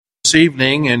this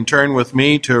evening and turn with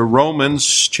me to Romans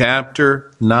chapter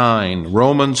 9.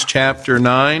 Romans chapter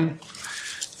 9,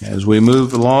 as we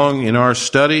move along in our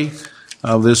study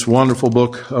of this wonderful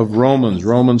book of Romans.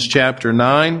 Romans chapter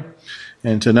 9,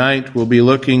 and tonight we'll be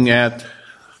looking at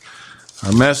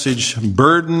our message,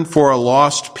 Burden for a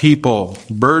Lost People.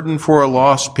 Burden for a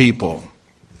Lost People.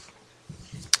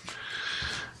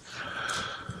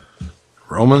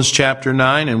 Romans chapter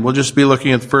 9, and we'll just be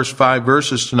looking at the first 5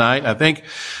 verses tonight. I think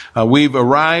we've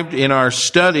arrived in our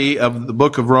study of the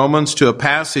book of Romans to a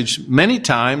passage many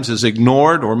times is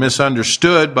ignored or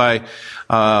misunderstood by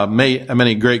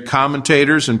many great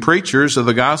commentators and preachers of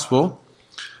the gospel.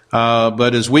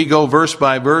 But as we go verse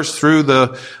by verse through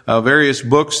the various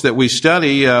books that we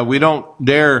study, we don't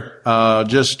dare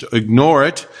just ignore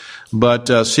it,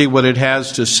 but see what it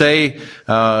has to say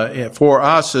for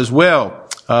us as well.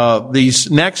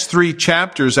 These next 3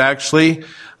 chapters actually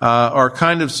are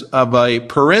kind of a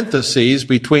parenthesis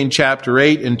between chapter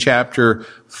 8 and chapter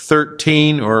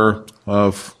 13 or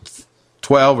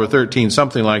 12 or 13,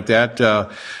 something like that.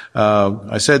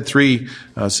 I said 3,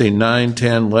 9,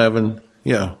 10, 11,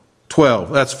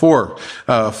 12. That's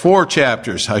 4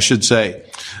 chapters, I should say.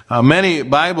 Many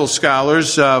Bible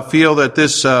scholars feel that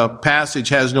this passage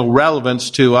has no relevance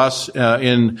to us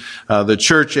in the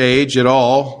church age at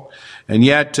all. And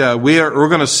yet, we're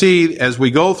going to see as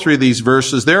we go through these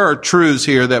verses, there are truths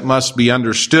here that must be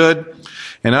understood.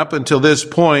 And up until this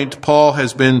point, Paul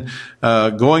has been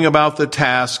going about the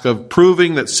task of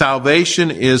proving that salvation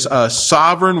is a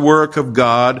sovereign work of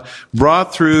God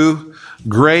brought through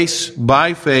grace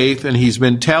by faith. And he's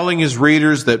been telling his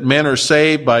readers that men are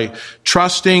saved by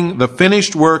trusting the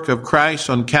finished work of Christ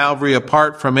on Calvary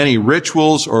apart from any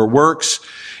rituals or works.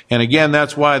 And again,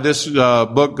 that's why this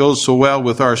book goes so well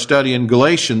with our study in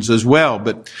Galatians as well.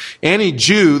 But any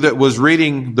Jew that was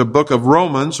reading the book of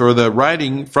Romans or the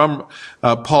writing from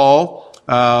Paul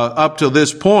up to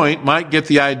this point might get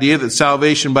the idea that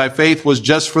salvation by faith was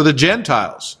just for the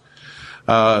Gentiles.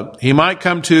 He might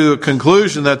come to a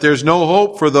conclusion that there's no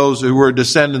hope for those who were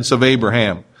descendants of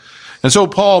Abraham. And so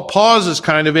Paul pauses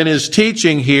kind of in his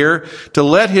teaching here to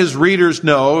let his readers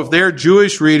know, if they're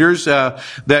Jewish readers,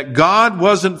 that God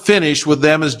wasn't finished with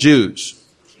them as Jews.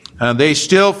 They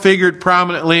still figured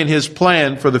prominently in his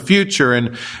plan for the future.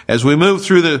 And as we move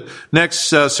through the next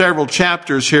several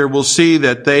chapters here, we'll see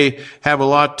that they have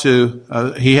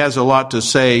he has a lot to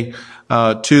say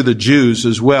to the Jews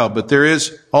as well. But there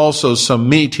is also some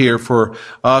meat here for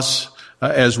us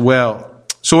as well.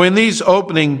 So in these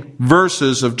opening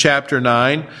verses of chapter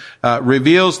 9,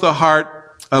 reveals the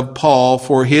heart of Paul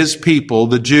for his people,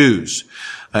 the Jews.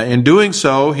 In doing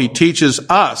so, he teaches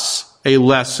us a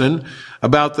lesson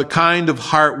about the kind of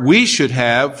heart we should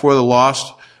have for the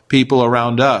lost people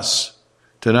around us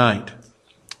tonight.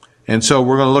 And so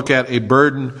we're going to look at a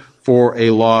burden for a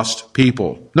lost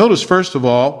people. Notice, first of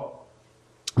all,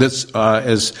 this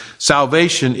as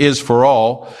salvation is for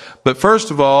all, but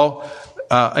first of all,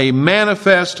 a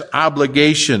manifest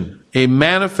obligation. A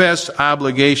manifest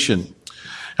obligation.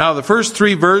 Now, the first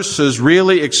 3 verses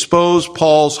really expose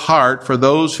Paul's heart for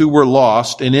those who were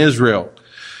lost in Israel.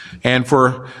 And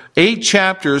for 8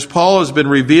 chapters, Paul has been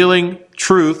revealing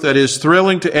truth that is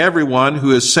thrilling to everyone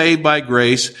who is saved by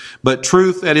grace, but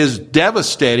truth that is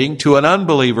devastating to an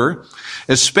unbeliever,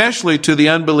 especially to the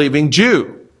unbelieving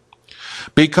Jew,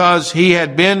 because he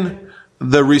had been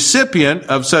the recipient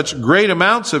of such great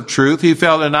amounts of truth. He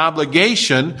felt an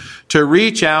obligation to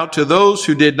reach out to those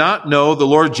who did not know the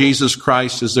Lord Jesus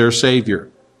Christ as their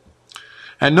Savior.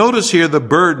 And notice here the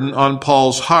burden on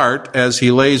Paul's heart as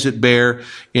he lays it bare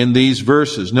in these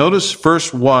verses. Notice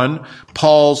verse 1,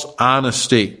 Paul's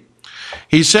honesty.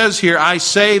 He says here, I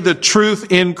say the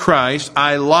truth in Christ,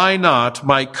 I lie not,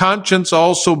 my conscience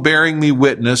also bearing me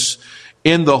witness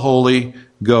in the Holy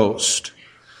Ghost.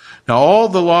 Now, all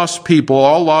lost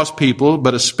people,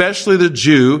 but especially the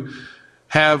Jew,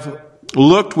 have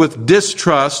looked with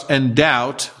distrust and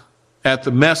doubt at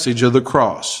the message of the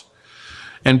cross.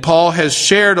 And Paul has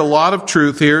shared a lot of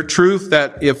truth here, truth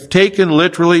that, if taken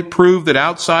literally, prove that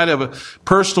outside of a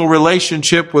personal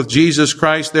relationship with Jesus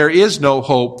Christ, there is no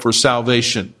hope for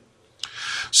salvation.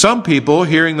 Some people,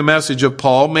 hearing the message of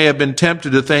Paul, may have been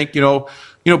tempted to think,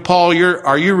 Paul,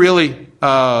 are you really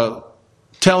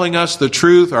telling us the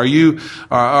truth? Are you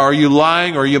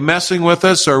lying? Are you messing with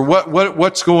us? Or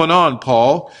what's going on,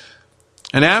 Paul?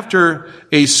 And after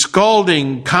a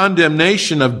scalding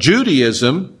condemnation of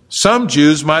Judaism, some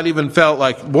Jews might even felt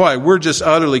like, boy, we're just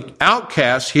utterly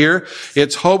outcasts here.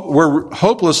 We're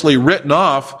hopelessly written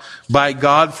off by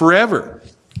God forever.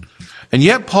 And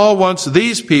yet Paul wants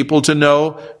these people to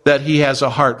know that he has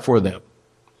a heart for them.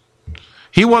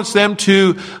 He wants them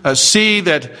to see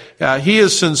that he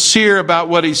is sincere about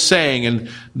what he's saying and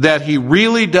that he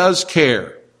really does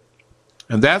care.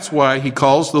 And that's why he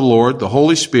calls the Lord, the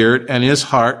Holy Spirit, and his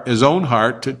own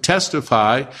heart, to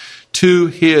testify to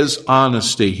his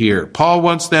honesty here. Paul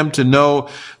wants them to know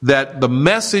that the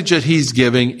message that he's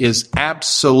giving is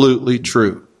absolutely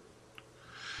true.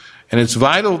 And it's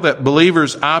vital that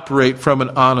believers operate from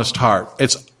an honest heart.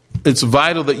 It's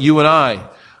vital that you and I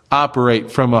operate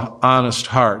from an honest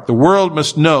heart. The world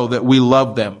must know that we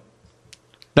love them.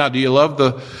 Now, do you love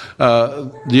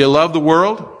the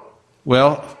world?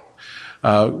 Well,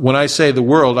 when I say the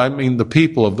world, I mean the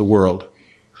people of the world.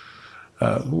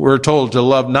 We're told to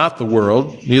love not the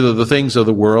world, neither the things of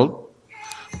the world,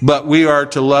 but we are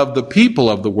to love the people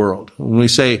of the world. When we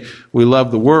say we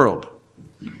love the world,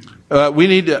 are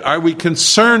we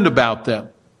concerned about them?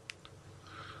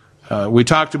 We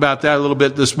talked about that a little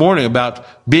bit this morning, about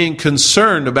being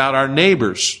concerned about our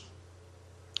neighbors,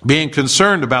 being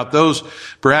concerned about those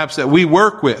perhaps that we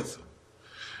work with.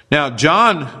 Now,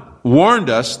 John warned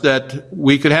us that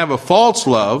we could have a false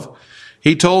love.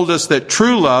 He told us that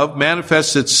true love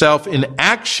manifests itself in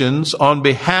actions on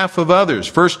behalf of others.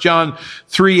 1 John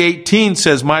 3:18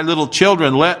 says, "My little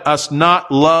children, let us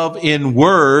not love in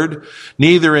word,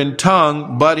 neither in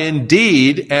tongue, but in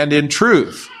deed and in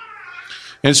truth."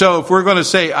 And so if we're going to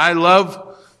say, I love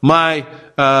my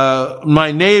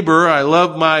neighbor, I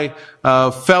love my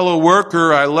fellow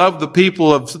worker, I love the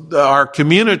people of our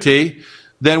community,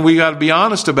 then we got to be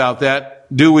honest about that.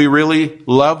 Do we really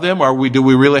love them, or do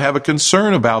we really have a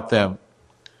concern about them?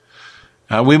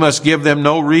 We must give them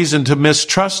no reason to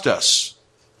mistrust us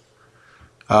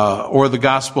or the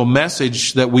gospel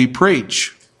message that we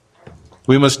preach.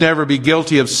 We must never be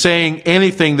guilty of saying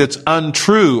anything that's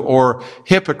untrue or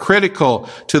hypocritical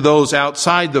to those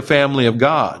outside the family of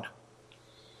God.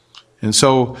 And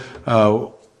so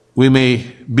we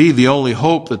may be the only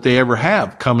hope that they ever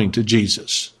have coming to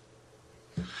Jesus.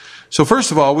 So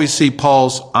first of all, we see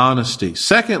Paul's honesty.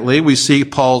 Secondly, we see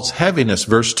Paul's heaviness,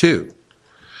 verse 2.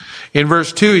 In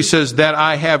verse 2, he says, that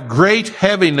I have great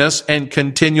heaviness and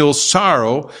continual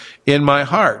sorrow in my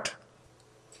heart.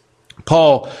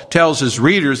 Paul tells his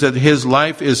readers that his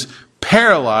life is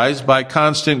paralyzed by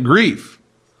constant grief.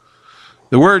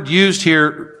 The word used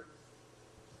here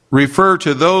refer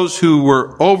to those who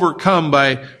were overcome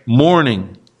by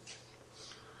mourning.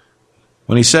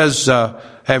 When he says,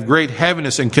 have great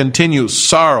heaviness and continual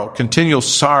sorrow,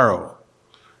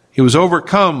 he was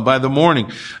overcome by the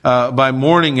mourning,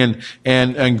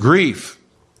 and grief.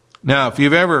 Now, if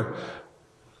you've ever,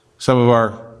 some of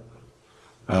our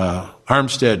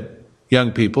Armstead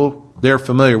young people, they're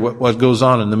familiar with what goes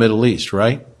on in the Middle East,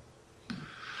 right?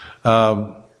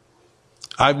 I've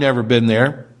never been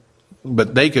there,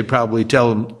 but they could probably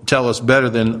tell us better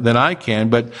than I can.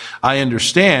 But I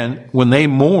understand when they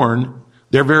mourn,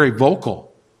 they're very vocal.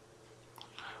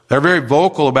 They're very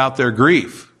vocal about their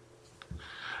grief.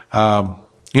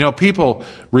 People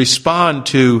respond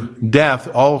to death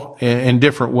all in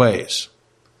different ways.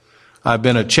 I've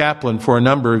been a chaplain for a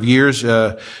number of years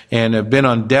and have been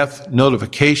on death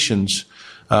notifications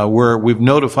where we've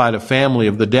notified a family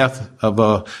of the death of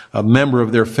a member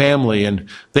of their family, and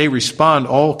they respond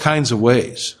all kinds of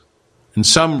ways. And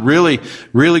some really,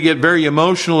 really get very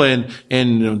emotional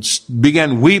and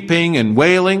begin weeping and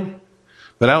wailing.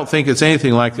 But I don't think it's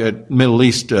anything like that Middle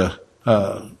East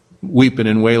weeping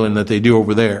and wailing that they do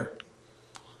over there.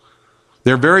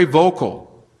 They're very vocal.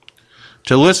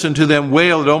 To listen to them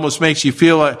wail, it almost makes you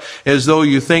feel as though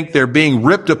you think they're being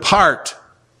ripped apart.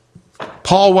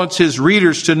 Paul wants his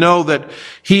readers to know that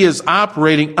he is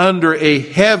operating under a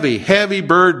heavy, heavy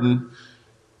burden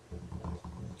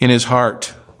in his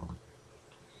heart.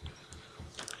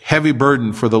 Heavy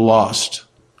burden for the lost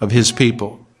of his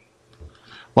people.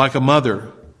 Like a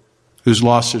mother who's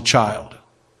lost a child.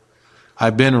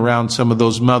 I've been around some of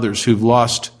those mothers who've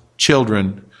lost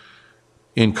children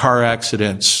in car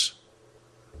accidents.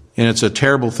 And it's a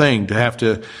terrible thing to have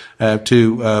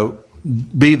to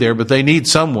be there, but they need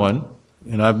someone.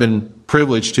 And I've been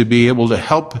privileged to be able to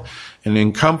help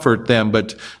and comfort them,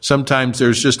 but sometimes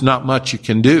there's just not much you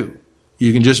can do.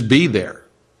 You can just be there.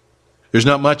 There's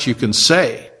not much you can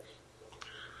say.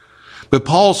 But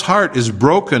Paul's heart is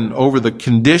broken over the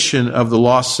condition of the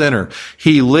lost sinner.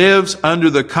 He lives under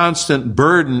the constant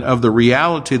burden of the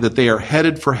reality that they are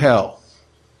headed for hell.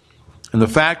 And the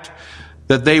fact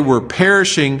that they were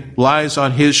perishing lies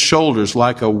on his shoulders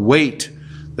like a weight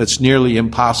that's nearly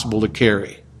impossible to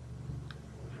carry.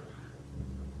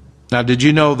 Now, did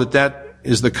you know that that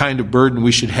is the kind of burden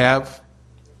we should have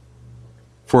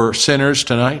for sinners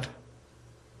tonight?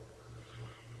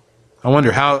 I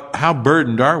wonder how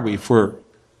burdened are we for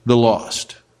the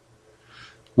lost?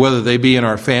 Whether they be in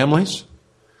our families,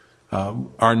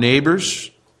 our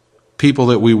neighbors, people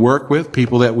that we work with,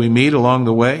 people that we meet along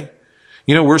the way.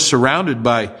 You know, we're surrounded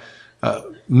by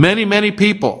many, many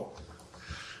people.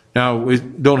 Now, we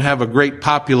don't have a great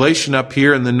population up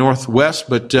here in the Northwest,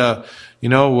 but,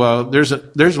 there's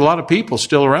a lot of people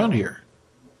still around here.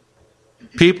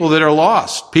 People that are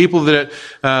lost. People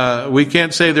that, we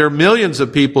can't say there are millions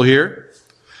of people here.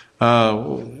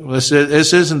 This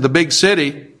isn't the big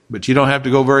city, but you don't have to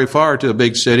go very far to a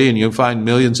big city and you'll find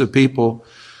millions of people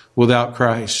without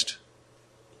Christ.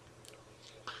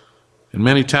 And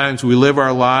many times we live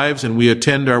our lives and we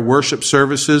attend our worship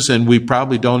services and we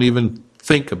probably don't even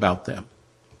think about them.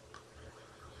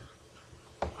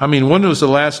 I mean, when was the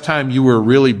last time you were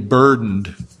really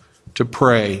burdened to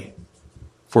pray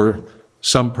for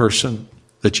some person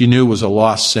that you knew was a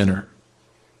lost sinner?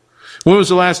 When was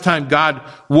the last time God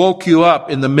woke you up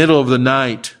in the middle of the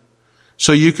night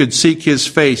so you could seek His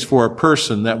face for a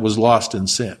person that was lost in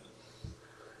sin?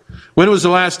 When was the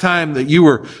last time that you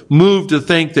were moved to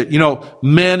think that,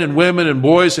 men and women and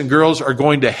boys and girls are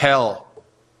going to hell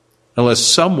unless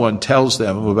someone tells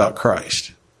them about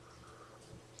Christ?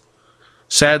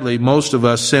 Sadly, most of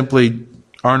us simply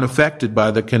aren't affected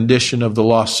by the condition of the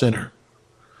lost sinner.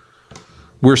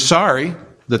 We're sorry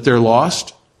that they're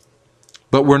lost,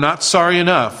 but we're not sorry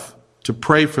enough to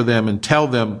pray for them and tell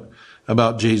them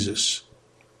about Jesus.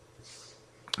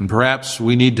 And perhaps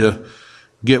we need to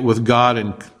get with God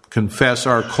and confess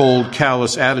our cold,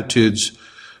 callous attitudes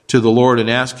to the Lord and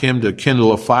ask Him to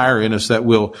kindle a fire in us that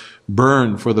will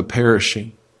burn for the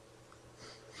perishing.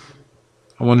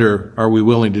 I wonder, are we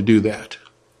willing to do that?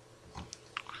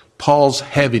 Paul's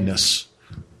heaviness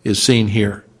is seen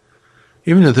here.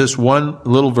 Even in this one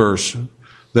little verse,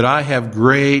 that I have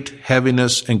great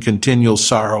heaviness and continual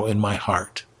sorrow in my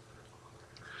heart.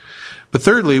 But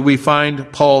thirdly, we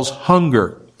find Paul's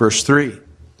hunger, verse 3.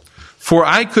 For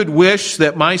I could wish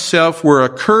that myself were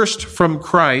accursed from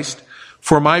Christ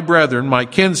for my brethren, my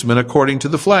kinsmen, according to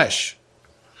the flesh.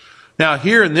 Now,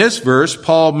 here in this verse,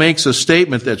 Paul makes a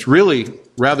statement that's really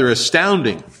rather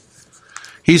astounding.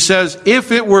 He says,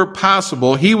 if it were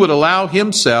possible, he would allow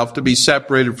himself to be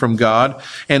separated from God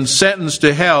and sentenced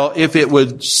to hell if it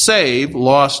would save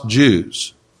lost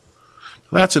Jews.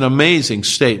 That's an amazing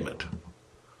statement.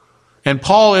 And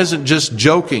Paul isn't just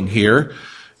joking here.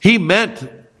 He meant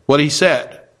what he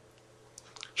said.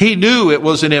 He knew it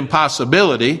was an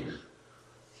impossibility,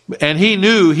 and he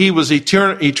knew he was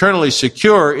eternally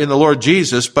secure in the Lord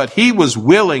Jesus, but he was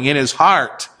willing in his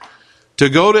heart to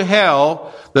go to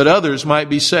hell that others might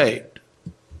be saved.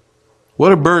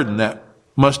 What a burden that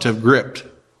must have gripped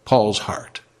Paul's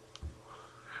heart.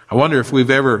 I wonder if we've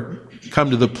ever come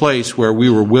to the place where we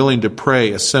were willing to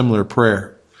pray a similar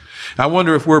prayer. I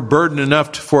wonder if we're burdened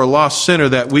enough for a lost sinner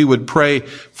that we would pray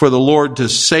for the Lord to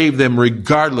save them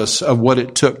regardless of what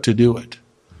it took to do it.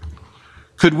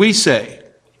 Could we say,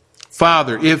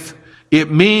 Father, if it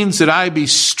means that I be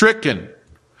stricken,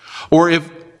 or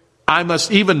if I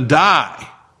must even die,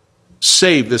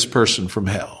 save this person from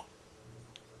hell?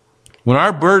 When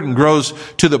our burden grows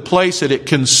to the place that it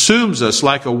consumes us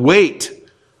like a weight,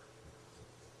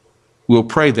 we'll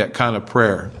pray that kind of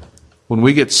prayer. When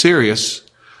we get serious,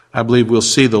 I believe we'll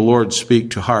see the Lord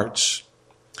speak to hearts.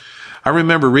 I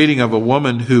remember reading of a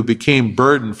woman who became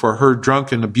burdened for her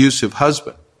drunken, abusive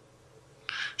husband.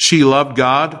 She loved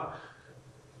God,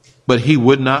 but he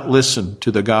would not listen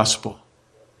to the gospel.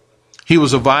 He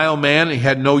was a vile man. He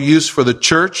had no use for the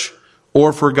church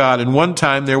or for God. And one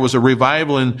time there was a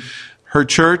revival in her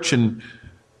church, and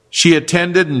she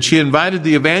attended, and she invited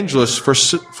the evangelist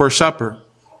for supper.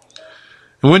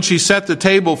 And when she set the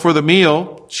table for the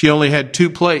meal, she only had 2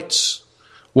 plates,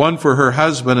 one for her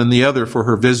husband and the other for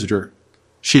her visitor.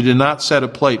 She did not set a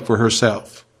plate for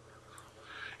herself.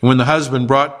 And when the husband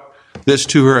brought this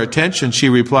to her attention, she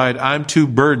replied, I'm too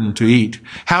burdened to eat.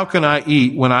 How can I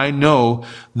eat when I know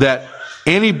that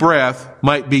any breath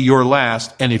might be your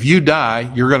last, and if you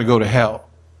die, you're going to go to hell?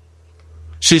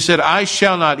 She said, I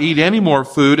shall not eat any more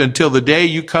food until the day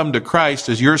you come to Christ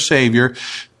as your Savior,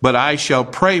 but I shall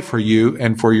pray for you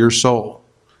and for your soul.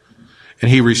 And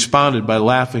he responded by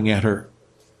laughing at her.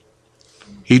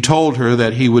 He told her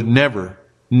that he would never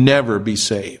be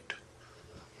saved.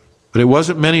 But it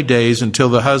wasn't many days until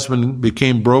the husband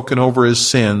became broken over his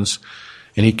sins,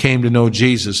 and he came to know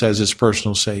Jesus as his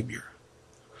personal Savior.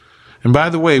 And by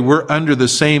the way, we're under the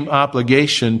same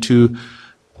obligation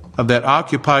that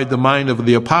occupied the mind of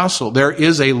the apostle. There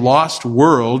is a lost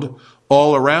world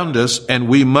all around us, and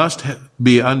we must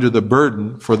be under the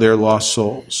burden for their lost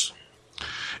souls.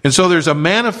 And so there's a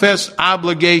manifest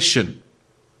obligation.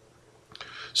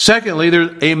 Secondly,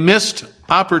 there's a missed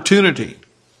opportunity.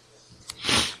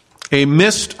 A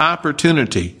missed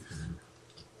opportunity.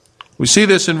 We see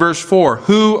this in verse 4.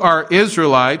 Who are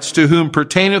Israelites, to whom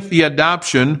pertaineth the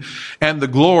adoption and the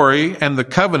glory and the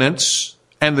covenants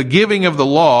and the giving of the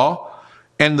law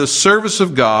and the service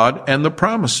of God and the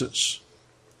promises.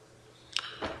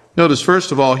 Notice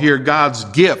first of all here God's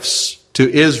gifts to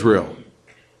Israel.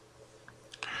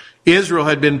 Israel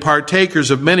had been partakers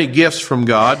of many gifts from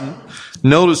God.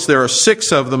 Notice there are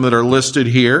 6 of them that are listed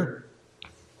here.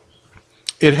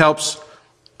 It helps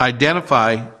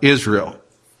identify Israel.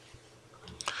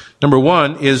 Number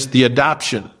 1 is the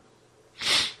adoption.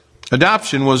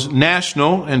 Adoption was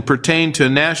national and pertained to a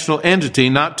national entity,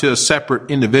 not to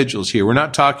separate individuals here. We're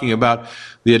not talking about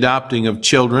the adopting of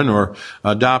children or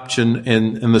adoption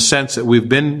in the sense that we've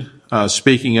been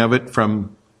speaking of it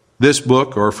from this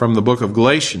book or from the book of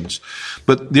Galatians.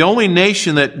 But the only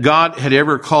nation that God had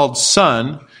ever called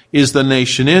son is the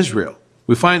nation Israel.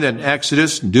 We find that in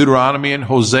Exodus, Deuteronomy, and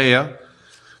Hosea.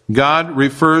 God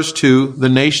refers to the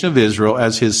nation of Israel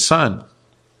as his son.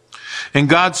 And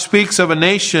God speaks of a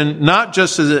nation not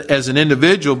just as an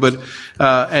individual, but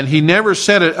and he never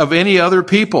said it of any other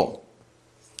people.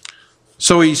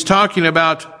 So he's talking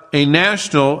about a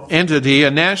national entity,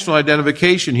 a national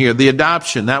identification here, the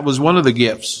adoption. That was one of the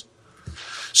gifts.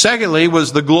 Secondly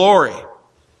was the glory.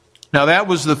 Now that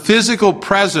was the physical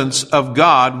presence of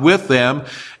God with them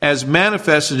as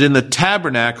manifested in the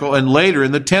tabernacle and later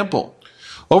in the temple.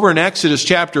 Over in Exodus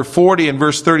chapter 40 and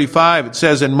verse 35, it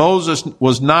says, And Moses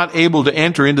was not able to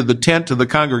enter into the tent of the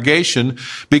congregation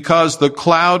because the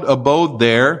cloud abode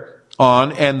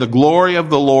thereon, and the glory of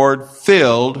the Lord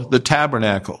filled the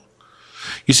tabernacle.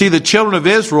 You see, the children of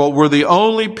Israel were the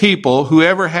only people who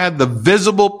ever had the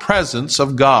visible presence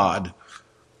of God.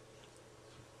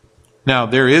 Now,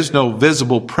 there is no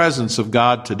visible presence of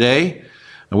God today,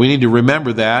 and we need to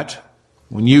remember that.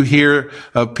 When you hear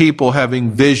of people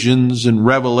having visions and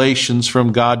revelations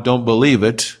from God, don't believe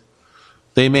it.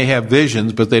 They may have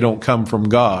visions, but they don't come from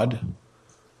God.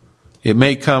 It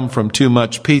may come from too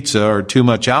much pizza or too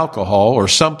much alcohol or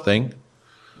something,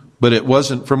 but it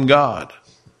wasn't from God.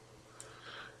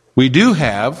 We do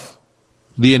have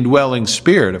the indwelling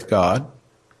Spirit of God,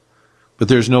 but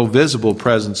there's no visible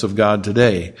presence of God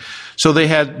today. So they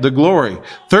had the glory.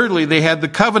 Thirdly, they had the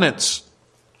covenants.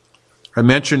 I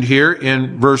mentioned here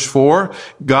in verse 4,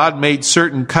 God made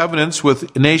certain covenants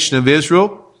with the nation of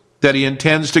Israel that he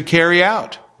intends to carry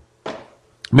out.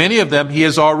 Many of them he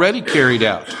has already carried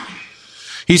out.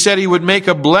 He said he would make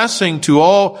a blessing to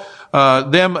all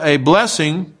them, a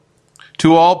blessing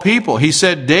to all people. He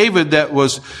said David that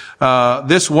was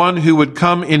this one who would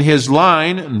come in his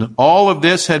line, and all of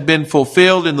this had been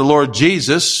fulfilled in the Lord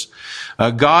Jesus.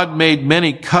 God made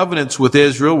many covenants with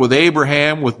Israel, with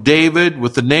Abraham, with David,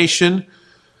 with the nation,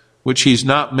 which he's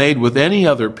not made with any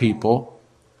other people.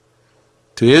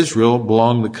 To Israel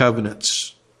belong the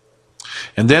covenants.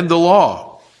 And then the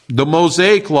law. The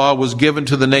Mosaic law was given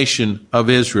to the nation of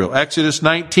Israel. Exodus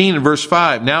 19 and verse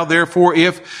 5. Now therefore,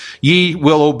 if ye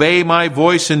will obey my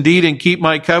voice indeed and keep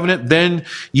my covenant, then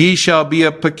ye shall be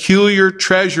a peculiar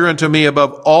treasure unto me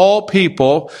above all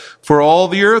people, for all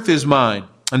the earth is mine.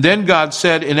 And then God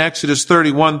said in Exodus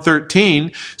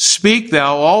 31:13, Speak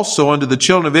thou also unto the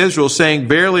children of Israel, saying,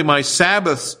 Verily my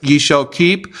Sabbaths ye shall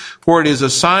keep, for it is a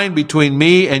sign between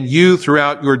me and you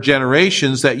throughout your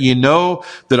generations, that ye know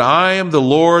that I am the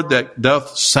Lord that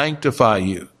doth sanctify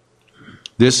you.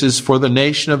 This is for the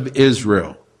nation of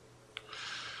Israel.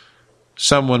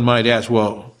 Someone might ask,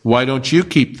 well, why don't you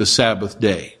keep the Sabbath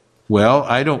day? Well,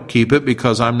 I don't keep it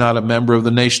because I'm not a member of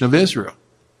the nation of Israel.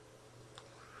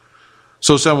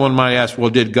 So someone might ask,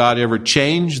 well, did God ever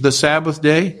change the Sabbath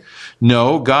day?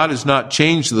 No, God has not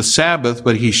changed the Sabbath,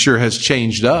 but he sure has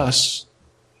changed us.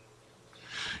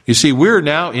 You see, we're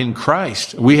now in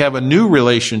Christ. We have a new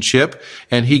relationship,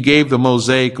 and he gave the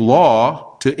Mosaic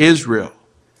law to Israel.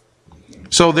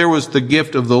 So there was the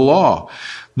gift of the law.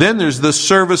 Then there's the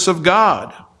service of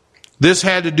God. This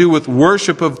had to do with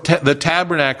worship of the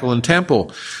tabernacle and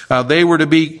temple. They were to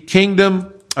be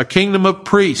a kingdom of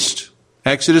priests.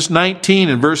 Exodus 19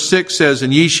 and verse 6 says,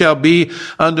 And ye shall be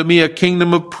unto me a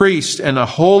kingdom of priests and a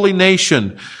holy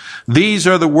nation. These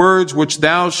are the words which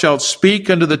thou shalt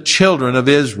speak unto the children of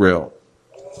Israel.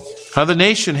 Now the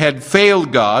nation had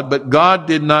failed God, but God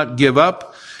did not give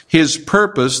up his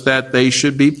purpose that they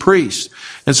should be priests.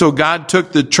 And so God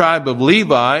took the tribe of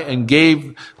Levi and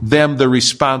gave them the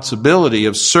responsibility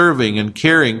of serving and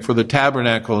caring for the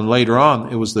tabernacle, and later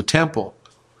on it was the temple.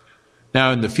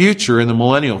 Now, in the future, in the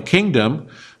millennial kingdom,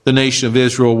 the nation of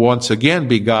Israel once again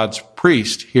be God's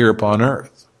priest here upon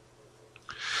earth.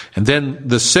 And then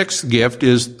the sixth gift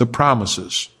is the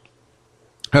promises.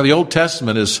 Now, the Old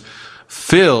Testament is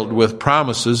filled with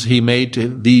promises he made to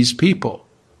these people.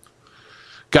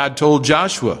 God told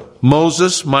Joshua,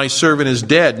 Moses, my servant, is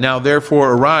dead. Now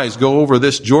therefore arise, go over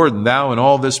this Jordan, thou and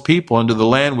all this people, into the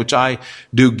land which I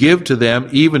do give to them,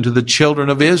 even to the children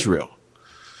of Israel.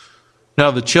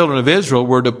 Now the children of Israel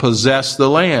were to possess the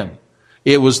land.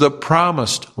 It was the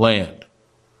promised land.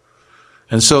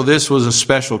 And so this was a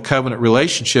special covenant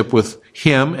relationship with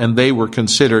him, and they were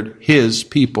considered his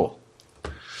people.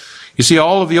 You see,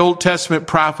 all of the Old Testament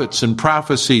prophets and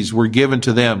prophecies were given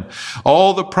to them.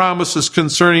 All the promises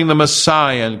concerning the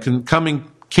Messiah and coming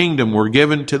kingdom were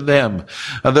given to them.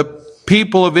 The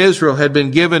people of Israel had been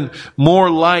given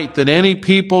more light than any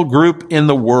people group in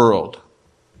the world.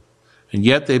 And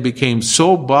yet they became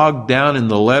so bogged down in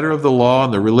the letter of the law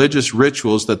and the religious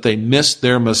rituals that they missed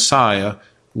their Messiah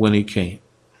when he came.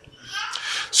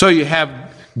 So you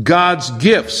have God's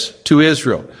gifts to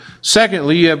Israel.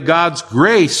 Secondly, you have God's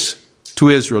grace to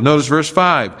Israel. Notice verse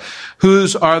 5.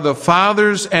 Whose are the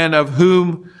fathers, and of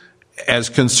whom, as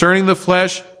concerning the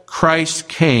flesh, Christ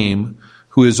came,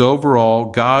 who is over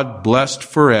all, God blessed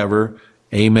forever.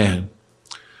 Amen.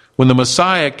 When the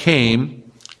Messiah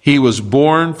came, he was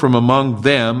born from among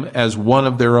them as one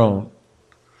of their own.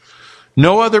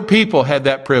 No other people had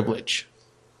that privilege.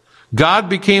 God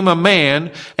became a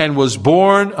man and was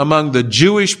born among the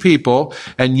Jewish people,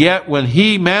 and yet when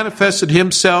he manifested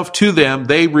himself to them,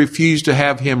 they refused to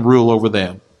have him rule over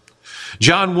them.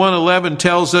 John 1:11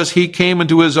 tells us he came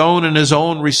into his own, and his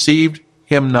own received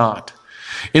him not.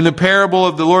 In the parable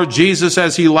of the Lord Jesus,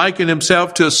 as he likened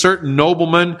himself to a certain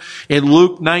nobleman, in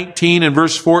Luke 19 and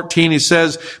verse 14, he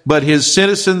says, but his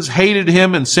citizens hated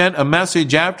him and sent a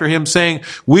message after him saying,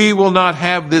 we will not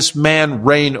have this man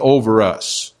reign over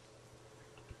us.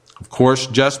 Of course,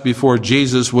 just before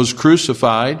Jesus was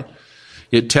crucified,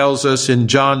 it tells us in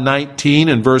John 19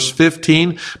 and verse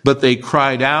 15, but they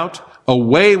cried out,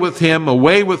 away with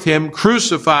him,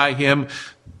 crucify him.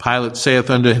 Pilate saith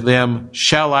unto them,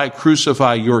 shall I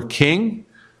crucify your king?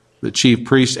 The chief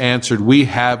priests answered, we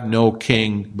have no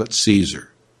king but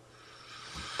Caesar.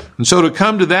 And so to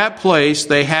come to that place,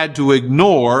 they had to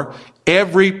ignore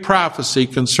every prophecy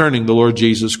concerning the Lord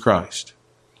Jesus Christ.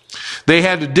 They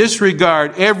had to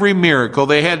disregard every miracle.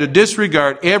 They had to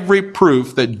disregard every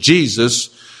proof that Jesus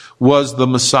was the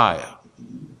Messiah.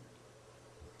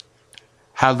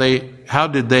 How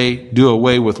did they do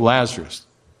away with Lazarus?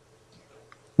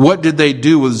 What did they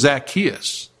do with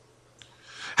Zacchaeus?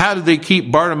 How did they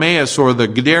keep Bartimaeus or the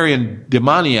Gadarene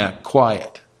demoniac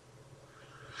quiet?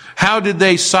 How did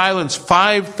they silence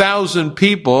 5,000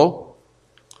 people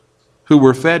who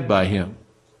were fed by him?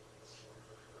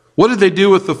 What did they do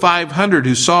with the 500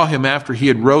 who saw him after he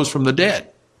had rose from the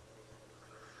dead?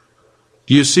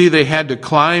 Do you see they had to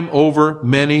climb over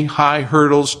many high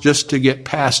hurdles just to get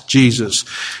past Jesus?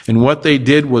 And what they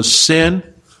did was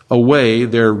sin away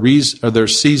their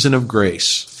season of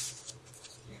grace.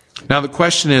 Now the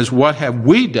question is, what have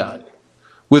we done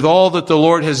with all that the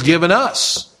Lord has given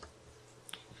us?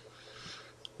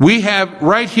 We have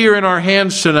right here in our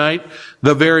hands tonight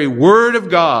the very Word of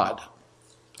God.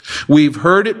 We've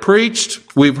heard it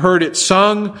preached, we've heard it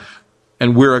sung,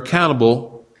 and we're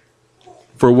accountable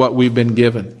for what we've been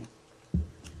given.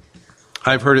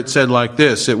 I've heard it said like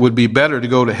this: it would be better to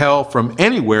go to hell from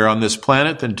anywhere on this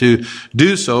planet than to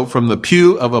do so from the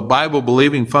pew of a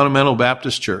Bible-believing fundamental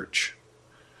Baptist church.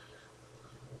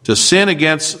 To sin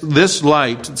against this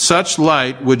light, such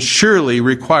light, would surely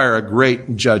require a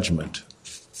great judgment.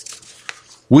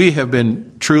 We have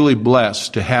been truly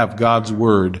blessed to have God's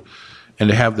Word and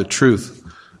to have the truth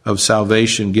of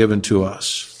salvation given to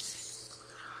us.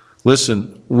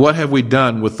 Listen, what have we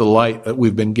done with the light that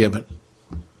we've been given?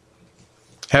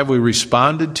 Have we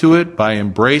responded to it by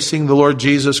embracing the Lord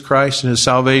Jesus Christ and His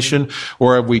salvation?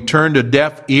 Or have we turned a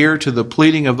deaf ear to the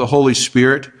pleading of the Holy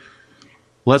Spirit?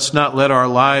 Let's not let our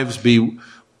lives be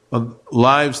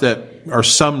lives that are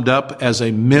summed up as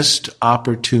a missed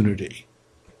opportunity.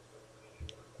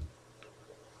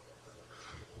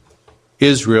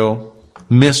 Israel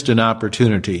missed an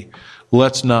opportunity.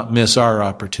 Let's not miss our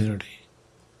opportunity.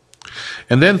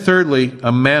 And then thirdly,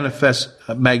 a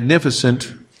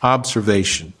magnificent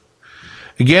observation.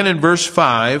 Again in verse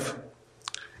 5,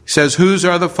 he says, whose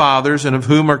are the fathers, and of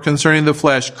whom are concerning the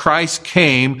flesh Christ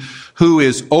came, who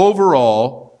is over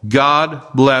all,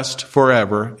 God blessed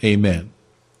forever. Amen.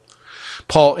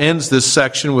 Paul ends this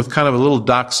section with kind of a little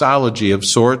doxology of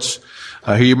sorts.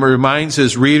 He reminds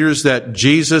his readers that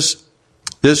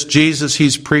this Jesus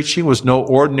he's preaching was no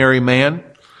ordinary man.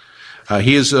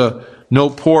 He is no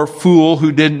poor fool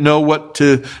who didn't know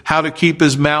how to keep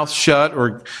his mouth shut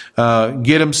or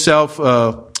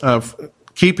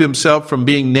keep himself from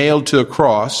being nailed to a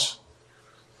cross.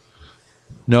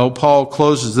 No, Paul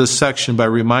closes this section by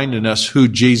reminding us who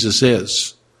Jesus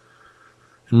is.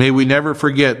 And may we never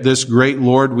forget this great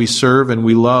Lord we serve and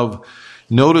we love.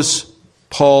 Notice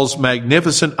Paul's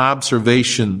magnificent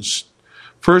observations.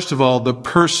 First of all,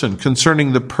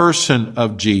 concerning the person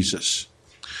of Jesus.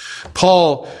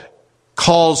 Paul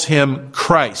calls him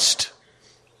Christ.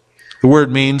 The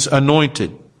word means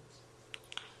anointed.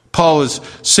 Paul is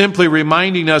simply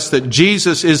reminding us that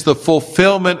Jesus is the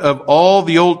fulfillment of all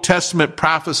the Old Testament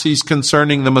prophecies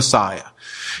concerning the Messiah.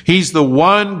 He's the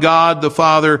one God the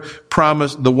Father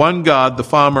promised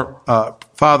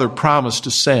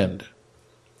to send.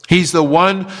 He's the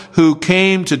one who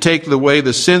came to take away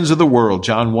the sins of the world,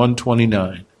 John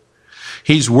 1:29.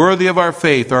 He's worthy of our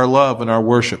faith, our love, and our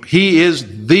worship. He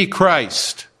is the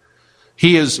Christ.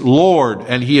 He is Lord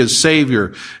and He is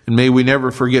Savior. And may we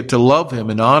never forget to love Him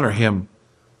and honor Him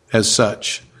as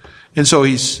such. And so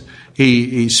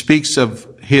he speaks of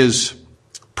His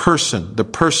person, the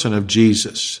person of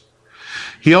Jesus.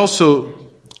 He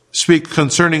also speaks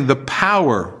concerning the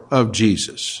power of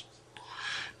Jesus.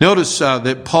 Notice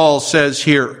that Paul says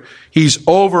here, He's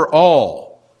over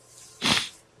all.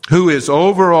 Who is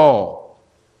over all?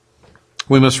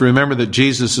 We must remember that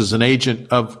Jesus is an agent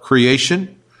of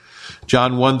creation.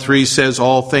 John 1:3 says,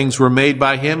 all things were made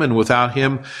by Him, and without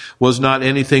Him was not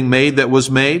anything made that was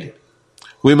made.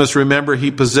 We must remember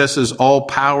He possesses all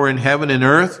power in heaven and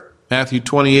earth. Matthew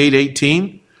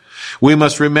 28:18. We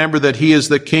must remember that He is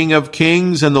the King of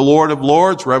kings and the Lord of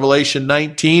lords. Revelation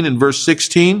 19 and verse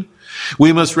 16.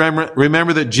 We must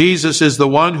remember that Jesus is the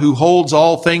one who holds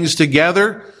all things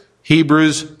together.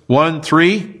 Hebrews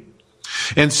 1:3.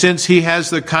 And since He has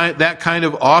that kind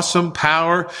of awesome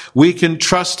power, we can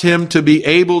trust Him to be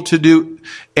able to do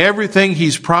everything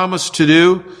He's promised to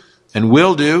do and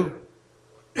will do.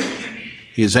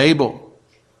 He is able.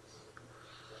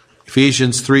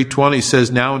 Ephesians 3:20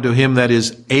 says, now unto Him that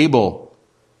is able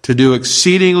to do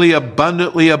exceedingly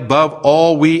abundantly above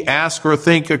all we ask or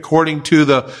think, according to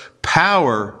the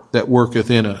power that worketh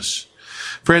in us.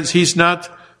 Friends, He's not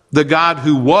the God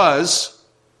who was.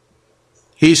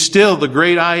 He's still the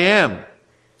great I am.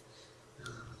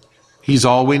 He's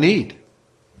all we need.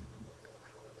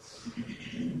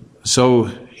 So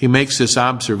he makes this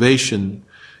observation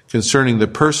concerning the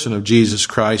person of Jesus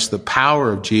Christ, the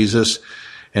power of Jesus,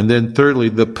 and then thirdly,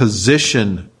 the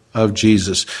position of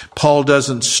Jesus. Paul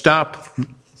doesn't stop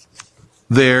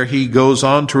there. He goes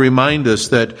on to remind us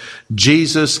that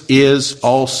Jesus is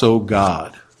also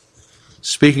God.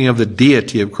 Speaking of the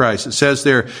deity of Christ, it says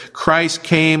there, Christ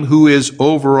came who is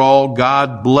over all,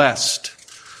 God blessed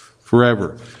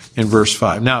forever, in verse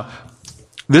 5. Now,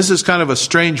 this is kind of a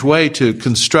strange way to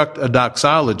construct a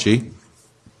doxology.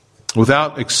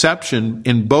 Without exception,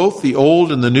 in both the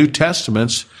Old and the New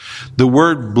Testaments, the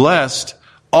word blessed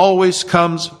always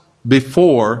comes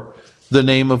before the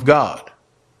name of God.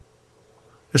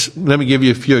 Let me give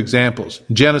you a few examples.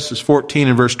 Genesis 14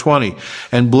 and verse 20.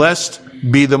 And blessed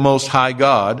be the Most High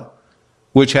God,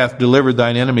 which hath delivered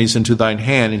thine enemies into thine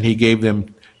hand, and He gave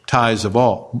them tithes of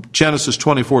all. Genesis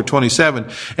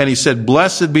 24:27. And He said,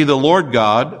 blessed be the Lord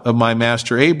God of my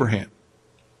master Abraham.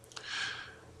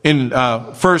 In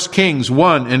 1 Kings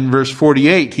 1 and verse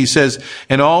 48, he says,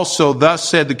 and also thus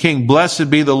said the king, blessed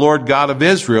be the Lord God of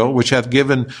Israel, which hath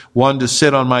given one to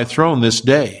sit on my throne this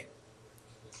day.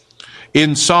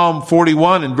 In Psalm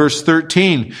 41 and verse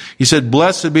 13, he said,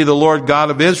 blessed be the Lord God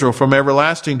of Israel from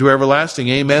everlasting to everlasting.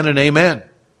 Amen and amen.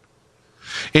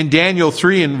 In Daniel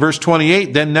 3 and verse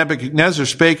 28, then Nebuchadnezzar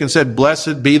spake and said,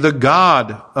 blessed be the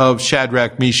God of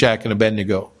Shadrach, Meshach, and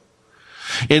Abednego.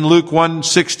 In Luke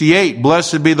 1:68,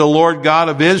 blessed be the Lord God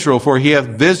of Israel, for He hath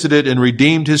visited and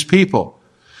redeemed His people.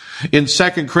 In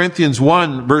 2 Corinthians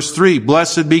 1 verse 3,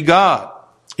 blessed be God,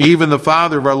 even the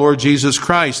Father of our Lord Jesus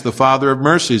Christ, the Father of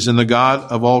mercies and the God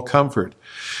of all comfort.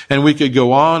 And we could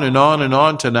go on and on and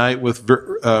on tonight with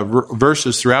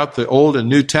verses throughout the Old and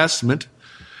New Testament.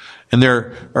 And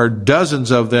there are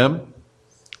dozens of them.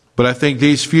 But I think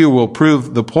these few will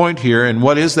prove the point here. And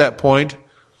what is that point?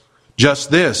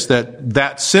 Just this,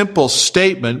 that simple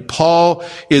statement, Paul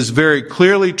is very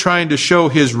clearly trying to show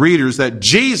his readers that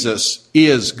Jesus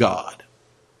is God.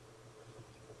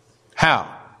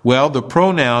 How? Well, the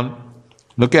pronoun,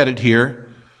 look at it here,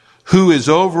 who is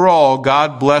over all,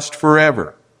 God blessed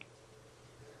forever.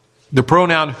 The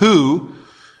pronoun who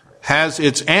has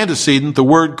its antecedent, the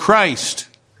word Christ,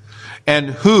 and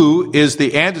who is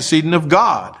the antecedent of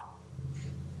God.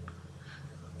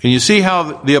 And you see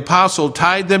how the apostle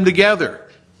tied them together.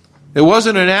 It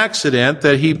wasn't an accident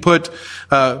that he put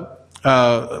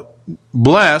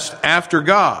blessed after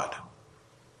God.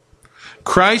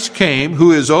 Christ came,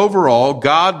 who is over all,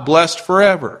 God blessed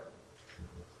forever.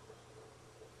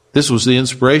 This was the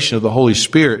inspiration of the Holy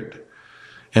Spirit.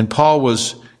 And Paul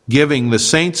was giving the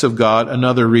saints of God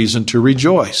another reason to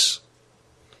rejoice.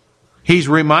 He's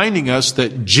reminding us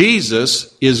that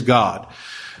Jesus is God.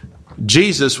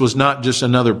 Jesus was not just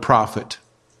another prophet,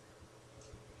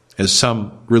 as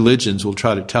some religions will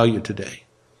try to tell you today.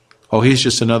 Oh, he's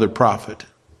just another prophet.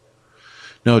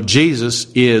 No,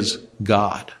 Jesus is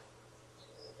God.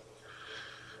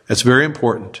 That's very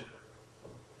important.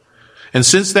 And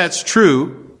since that's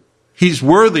true, he's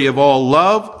worthy of all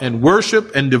love and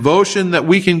worship and devotion that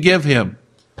we can give him.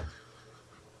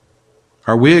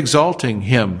 Are we exalting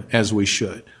him as we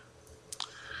should?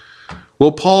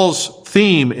 Well, Paul's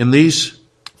theme in these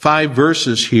 5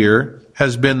 verses here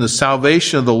has been the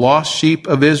salvation of the lost sheep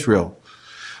of Israel.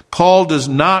 Paul does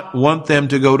not want them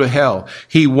to go to hell.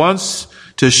 He wants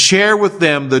to share with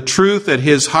them the truth that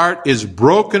his heart is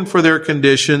broken for their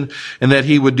condition and that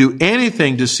he would do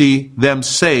anything to see them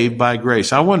saved by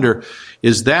grace. I wonder,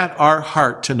 is that our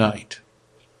heart tonight?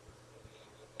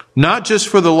 Not just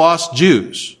for the lost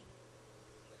Jews,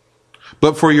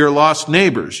 but for your lost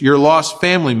neighbors, your lost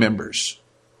family members.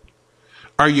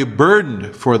 Are you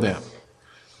burdened for them?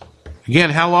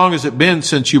 Again, how long has it been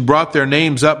since you brought their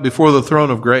names up before the throne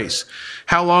of grace?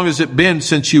 How long has it been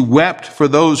since you wept for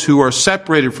those who are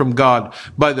separated from God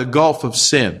by the gulf of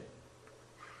sin?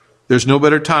 There's no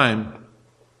better time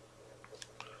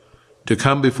to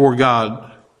come before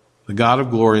God, the God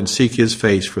of glory, and seek his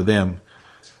face for them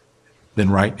than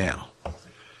right now.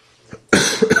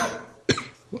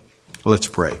 Let's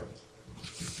pray.